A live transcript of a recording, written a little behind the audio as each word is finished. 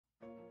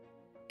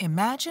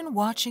Imagine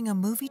watching a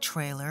movie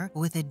trailer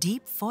with a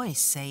deep voice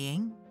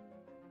saying,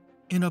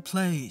 "In a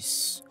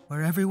place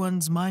where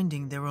everyone's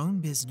minding their own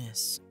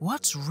business,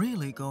 what's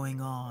really going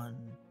on?"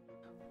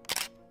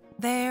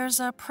 There's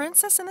a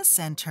princess in the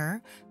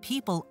center,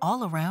 people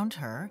all around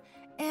her,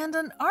 and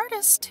an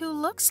artist who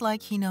looks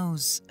like he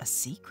knows a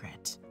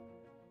secret.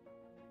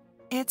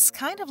 It's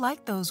kind of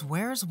like those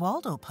Where's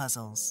Waldo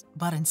puzzles,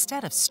 but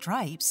instead of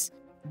stripes,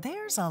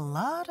 there's a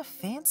lot of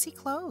fancy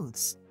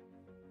clothes.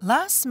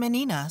 Las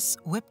Meninas,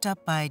 whipped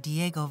up by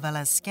Diego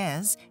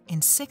Velázquez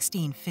in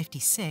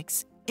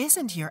 1656,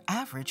 isn't your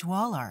average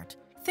wall art.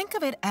 Think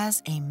of it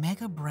as a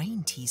mega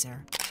brain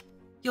teaser.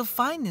 You'll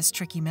find this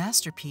tricky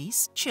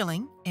masterpiece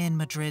chilling in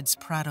Madrid's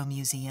Prado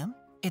Museum.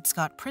 It's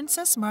got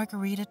Princess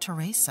Margarita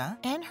Teresa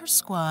and her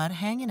squad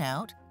hanging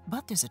out,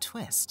 but there's a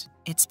twist.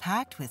 It's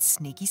packed with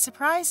sneaky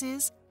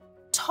surprises.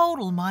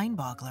 Total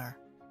mind-boggler.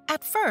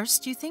 At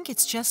first, you think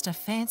it's just a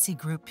fancy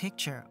group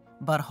picture,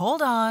 but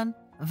hold on.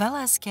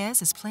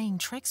 Velázquez is playing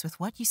tricks with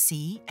what you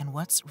see and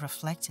what's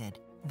reflected.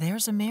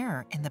 There's a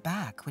mirror in the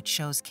back which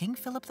shows King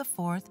Philip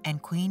IV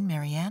and Queen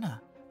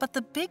Mariana. But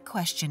the big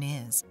question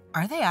is,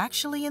 are they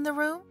actually in the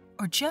room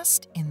or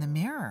just in the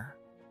mirror?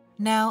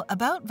 Now,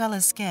 about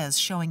Velázquez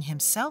showing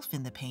himself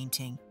in the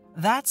painting,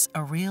 that's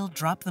a real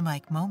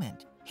drop-the-mic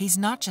moment. He's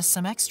not just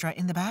some extra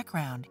in the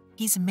background.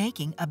 He's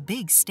making a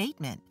big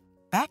statement.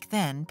 Back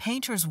then,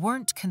 painters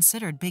weren't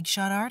considered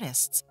big-shot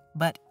artists.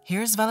 But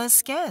here's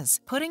Velázquez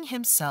putting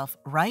himself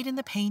right in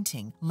the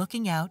painting,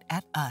 looking out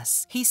at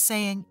us. He's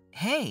saying,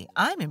 "Hey,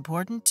 I'm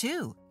important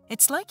too."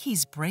 It's like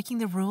he's breaking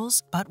the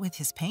rules, but with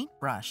his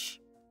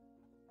paintbrush.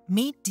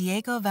 Meet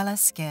Diego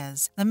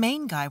Velázquez, the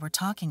main guy we're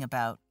talking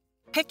about.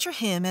 Picture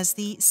him as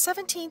the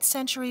 17th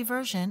century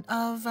version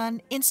of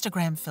an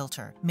Instagram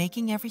filter,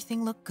 making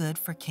everything look good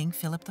for King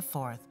Philip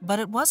IV. But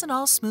it wasn't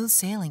all smooth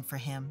sailing for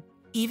him.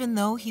 Even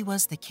though he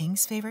was the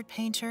king's favorite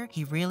painter,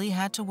 he really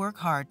had to work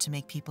hard to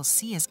make people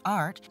see his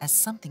art as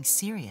something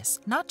serious,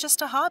 not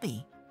just a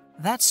hobby.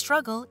 That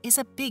struggle is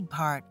a big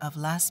part of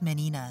Las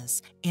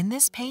Meninas. In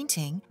this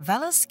painting,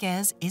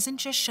 Velázquez isn't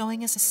just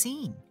showing us a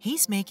scene.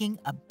 He's making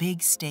a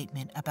big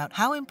statement about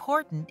how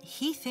important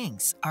he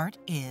thinks art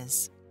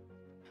is.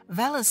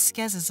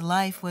 Velázquez's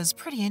life was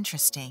pretty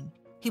interesting.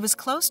 He was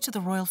close to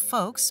the royal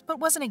folks, but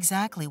wasn't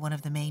exactly one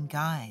of the main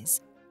guys.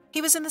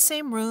 He was in the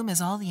same room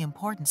as all the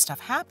important stuff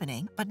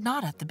happening, but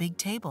not at the big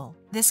table.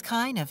 This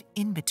kind of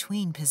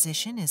in-between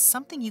position is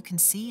something you can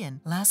see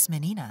in Las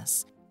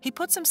Meninas. He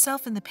puts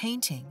himself in the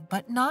painting,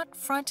 but not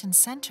front and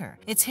center.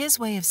 It's his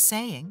way of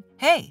saying,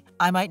 "Hey,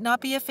 I might not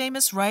be a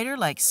famous writer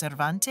like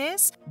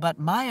Cervantes, but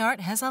my art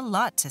has a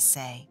lot to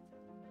say."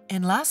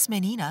 In Las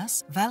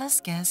Meninas,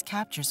 Velázquez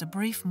captures a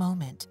brief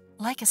moment,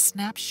 like a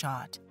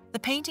snapshot. The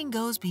painting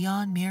goes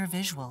beyond mere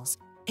visuals.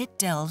 It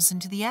delves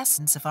into the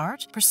essence of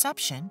art,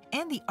 perception,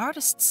 and the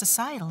artist's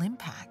societal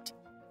impact.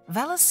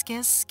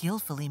 Velázquez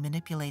skillfully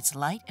manipulates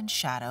light and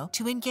shadow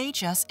to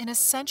engage us in a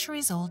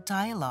centuries-old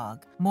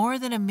dialogue. More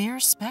than a mere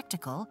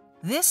spectacle,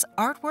 this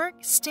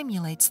artwork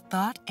stimulates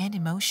thought and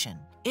emotion.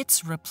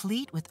 It's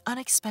replete with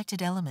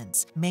unexpected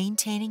elements,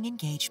 maintaining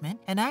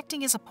engagement and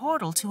acting as a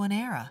portal to an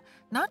era,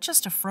 not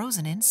just a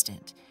frozen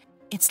instant.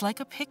 It's like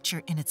a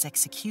picture in its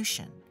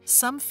execution.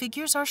 Some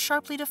figures are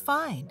sharply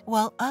defined,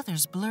 while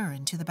others blur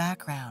into the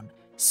background,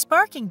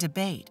 sparking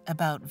debate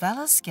about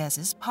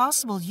Velázquez's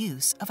possible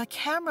use of a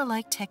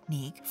camera-like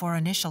technique for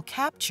initial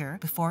capture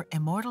before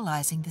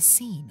immortalizing the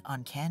scene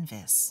on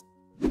canvas.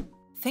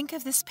 Think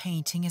of this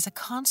painting as a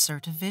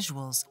concert of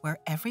visuals where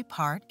every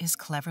part is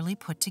cleverly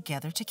put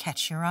together to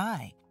catch your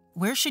eye.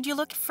 Where should you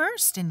look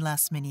first in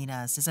Las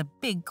Meninas is a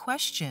big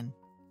question.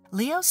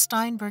 Leo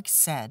Steinberg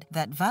said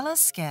that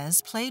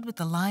Velázquez played with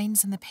the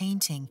lines in the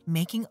painting,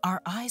 making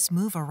our eyes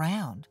move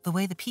around. The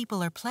way the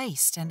people are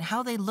placed and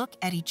how they look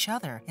at each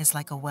other is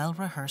like a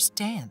well-rehearsed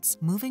dance,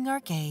 moving our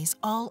gaze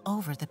all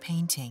over the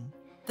painting.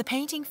 The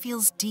painting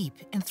feels deep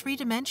and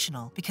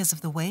three-dimensional because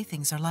of the way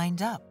things are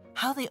lined up,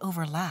 how they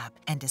overlap,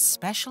 and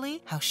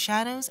especially how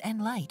shadows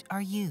and light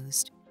are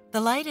used. The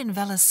light in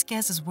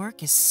Velázquez's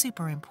work is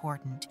super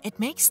important. It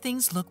makes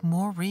things look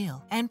more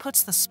real and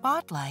puts the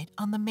spotlight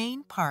on the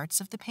main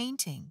parts of the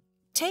painting.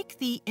 Take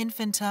the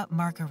Infanta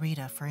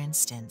Margarita, for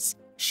instance.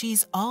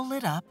 She's all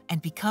lit up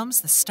and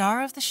becomes the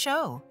star of the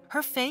show.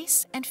 Her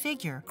face and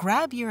figure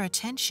grab your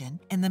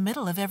attention in the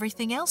middle of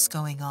everything else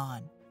going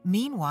on.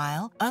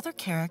 Meanwhile, other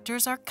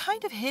characters are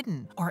kind of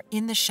hidden or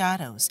in the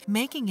shadows,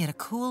 making it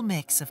a cool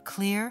mix of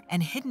clear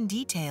and hidden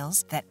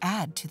details that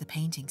add to the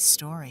painting's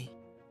story.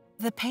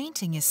 The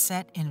painting is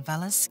set in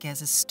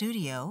Velázquez's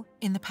studio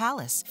in the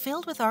palace,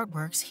 filled with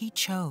artworks he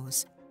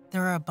chose.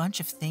 There are a bunch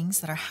of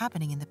things that are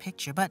happening in the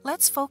picture, but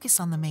let's focus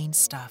on the main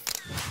stuff.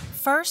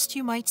 First,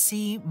 you might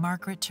see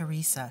Margaret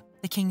Teresa,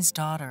 the king's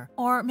daughter,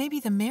 or maybe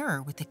the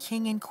mirror with the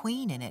king and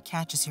queen in it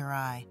catches your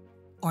eye.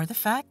 Or the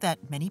fact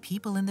that many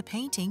people in the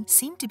painting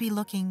seem to be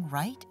looking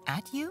right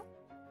at you.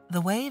 The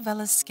way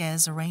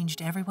Velázquez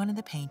arranged everyone in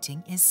the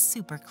painting is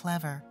super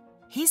clever.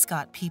 He's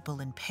got people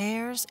in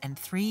pairs and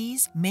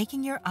threes,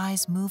 making your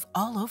eyes move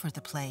all over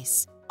the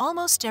place.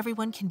 Almost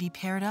everyone can be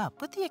paired up,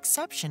 with the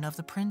exception of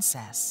the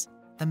princess,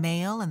 the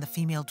male and the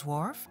female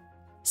dwarf,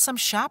 some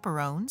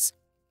chaperones,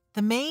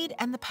 the maid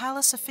and the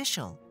palace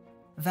official,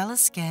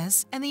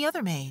 Velázquez and the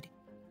other maid,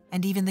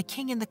 and even the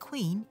king and the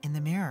queen in the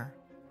mirror.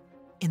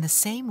 In the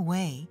same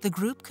way, the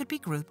group could be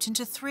grouped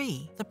into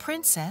three: the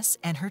princess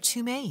and her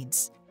two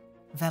maids,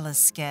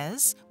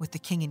 Velázquez with the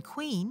king and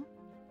queen,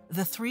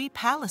 the three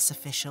palace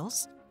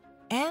officials,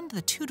 and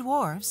the two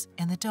dwarves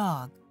and the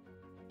dog.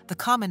 The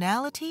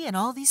commonality in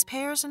all these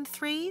pairs and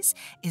threes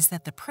is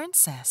that the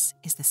princess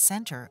is the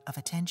center of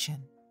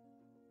attention.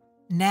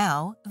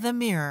 Now, the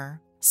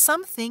mirror.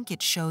 Some think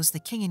it shows the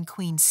king and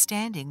queen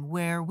standing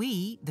where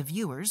we, the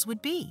viewers,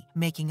 would be,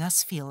 making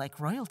us feel like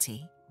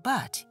royalty.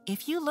 But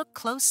if you look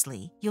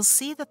closely, you'll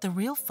see that the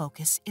real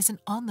focus isn't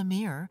on the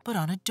mirror, but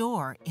on a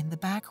door in the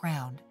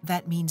background.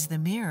 That means the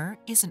mirror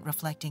isn't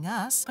reflecting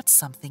us, but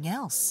something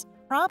else.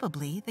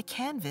 Probably the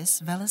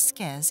canvas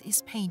Velázquez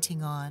is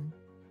painting on.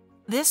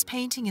 This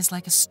painting is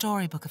like a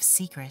storybook of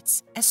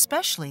secrets,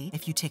 especially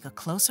if you take a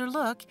closer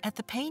look at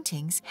the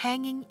paintings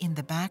hanging in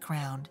the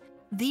background.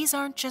 These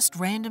aren't just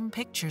random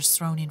pictures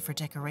thrown in for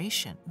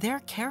decoration. They're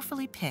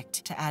carefully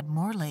picked to add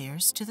more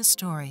layers to the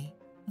story.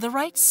 The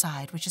right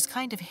side, which is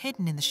kind of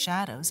hidden in the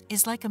shadows,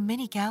 is like a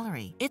mini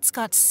gallery. It's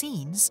got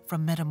scenes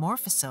from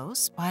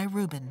Metamorphosos by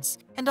Rubens,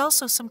 and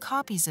also some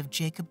copies of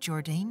Jacob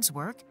Jourdain's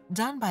work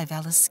done by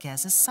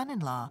Velázquez's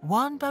son-in-law,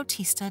 Juan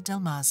Bautista del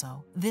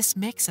Mazo. This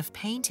mix of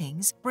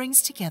paintings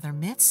brings together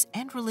myths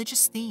and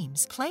religious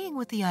themes, playing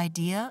with the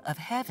idea of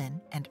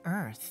heaven and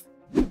earth.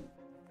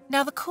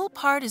 Now the cool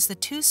part is the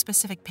two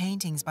specific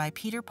paintings by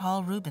Peter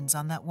Paul Rubens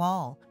on that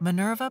wall,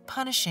 Minerva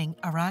punishing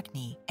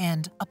Arachne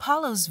and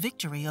Apollo's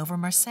victory over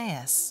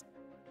Marsyas.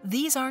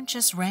 These aren't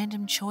just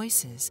random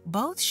choices.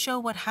 Both show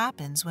what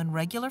happens when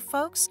regular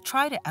folks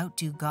try to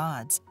outdo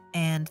gods,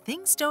 and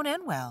things don't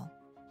end well.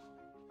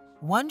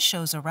 One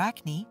shows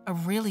Arachne, a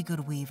really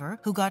good weaver,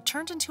 who got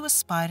turned into a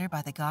spider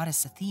by the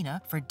goddess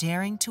Athena for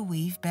daring to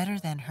weave better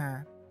than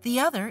her. The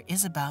other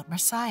is about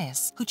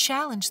Marsyas, who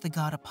challenged the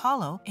god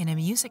Apollo in a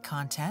music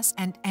contest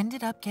and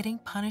ended up getting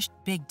punished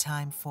big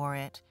time for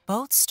it.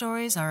 Both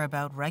stories are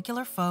about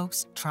regular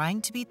folks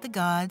trying to beat the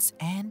gods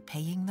and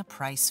paying the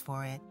price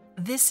for it.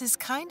 This is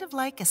kind of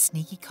like a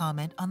sneaky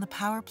comment on the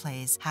power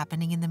plays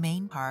happening in the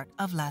main part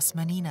of Las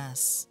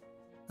Meninas.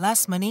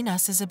 Las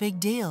Meninas is a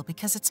big deal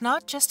because it's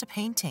not just a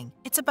painting,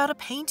 it's about a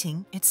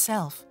painting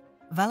itself.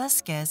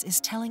 Velázquez is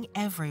telling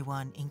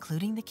everyone,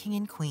 including the king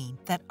and queen,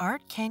 that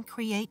art can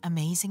create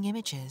amazing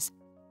images,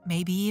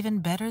 maybe even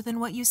better than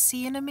what you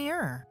see in a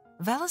mirror.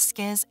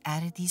 Velázquez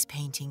added these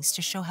paintings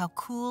to show how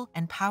cool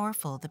and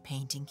powerful the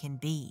painting can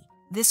be.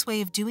 This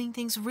way of doing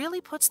things really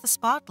puts the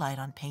spotlight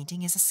on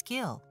painting as a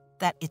skill,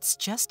 that it's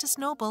just as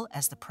noble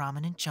as the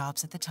prominent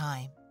jobs at the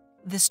time.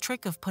 This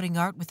trick of putting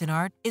art within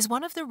art is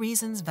one of the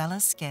reasons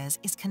Velázquez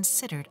is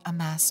considered a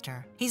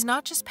master. He's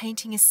not just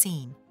painting a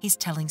scene, he's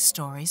telling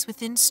stories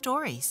within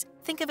stories.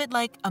 Think of it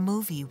like a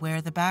movie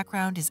where the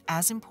background is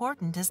as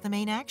important as the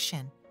main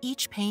action.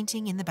 Each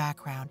painting in the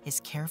background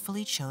is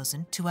carefully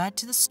chosen to add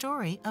to the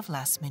story of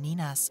Las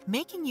Meninas,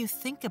 making you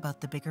think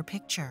about the bigger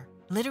picture,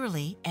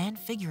 literally and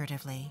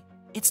figuratively.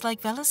 It's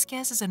like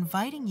Velázquez is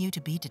inviting you to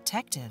be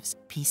detectives,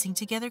 piecing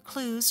together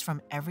clues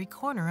from every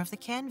corner of the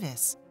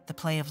canvas. The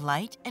play of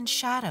light and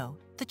shadow,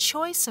 the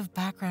choice of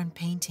background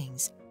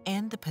paintings,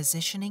 and the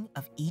positioning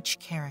of each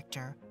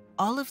character.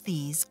 All of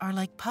these are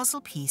like puzzle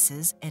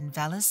pieces in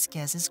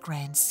Velázquez's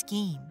grand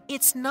scheme.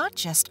 It's not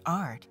just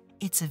art,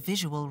 it's a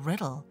visual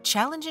riddle,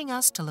 challenging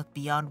us to look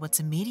beyond what's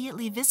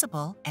immediately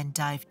visible and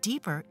dive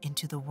deeper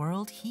into the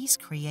world he's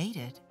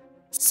created.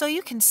 So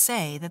you can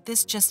say that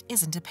this just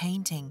isn't a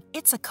painting.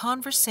 It's a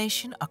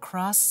conversation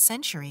across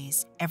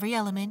centuries. Every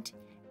element,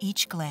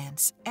 each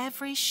glance,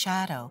 every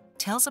shadow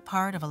tells a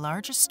part of a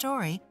larger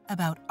story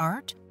about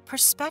art,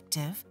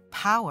 perspective,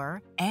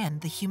 power,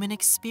 and the human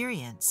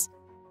experience.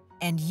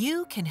 And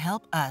you can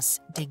help us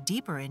dig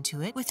deeper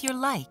into it with your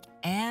like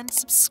and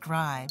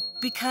subscribe,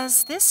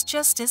 because this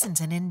just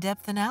isn't an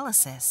in-depth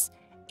analysis.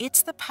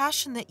 It's the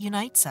passion that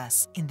unites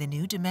us in the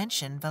new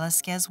dimension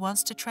Velázquez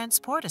wants to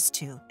transport us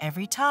to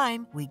every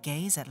time we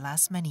gaze at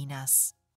Las Meninas.